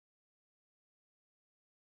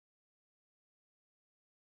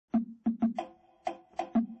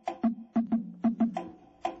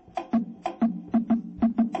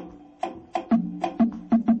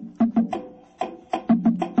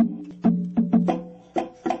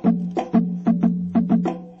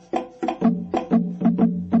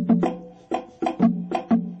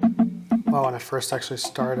when I first actually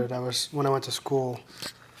started, when I went to school.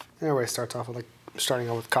 Everybody starts off with like starting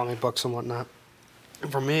out with comic books and whatnot.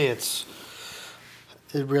 And for me, it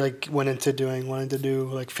really went into wanting to do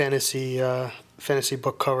like fantasy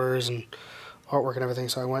book covers and artwork and everything.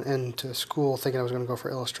 So I went into school thinking I was going to go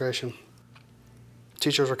for illustration.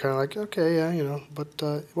 Teachers were kind of like, okay, yeah, but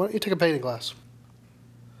why don't you take a painting class?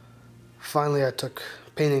 Finally, I took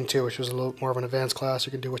painting too, which was a little more of an advanced class.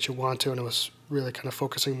 You could do what you want to, and it was really kind of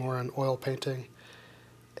focusing more on oil painting.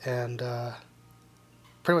 And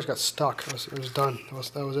pretty much got stuck. It was done.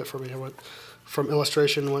 That was it for me. I went from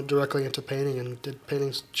illustration, went directly into painting, and did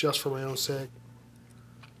paintings just for my own sake.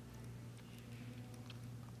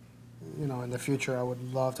 In the future, I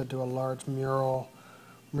would love to do a large mural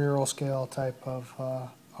scale type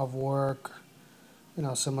of work.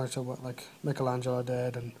 Similar to what like Michelangelo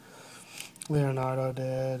did and Leonardo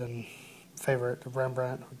did, and favorite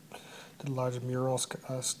Rembrandt did large mural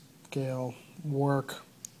scale work.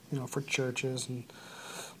 For churches and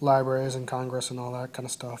libraries and Congress and all that kind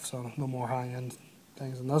of stuff. So the more high-end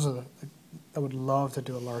things, and those are I would love to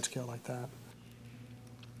do a large scale like that.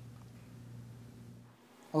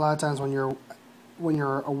 A lot of times when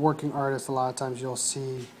you're a working artist, a lot of times you'll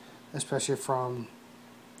see, especially from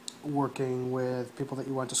working with people that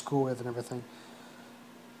you went to school with and everything,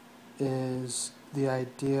 is the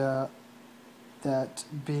idea that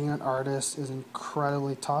being an artist is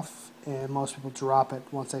incredibly tough, and most people drop it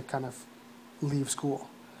once they kind of leave school.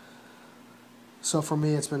 So for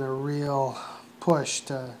me, it's been a real push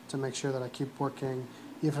to make sure that I keep working,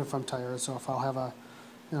 even if I'm tired. So if I'll have an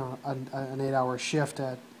 8-hour shift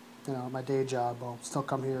at my day job, I'll still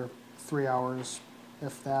come here 3 hours,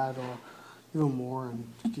 if that, or even more, and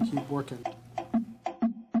keep working.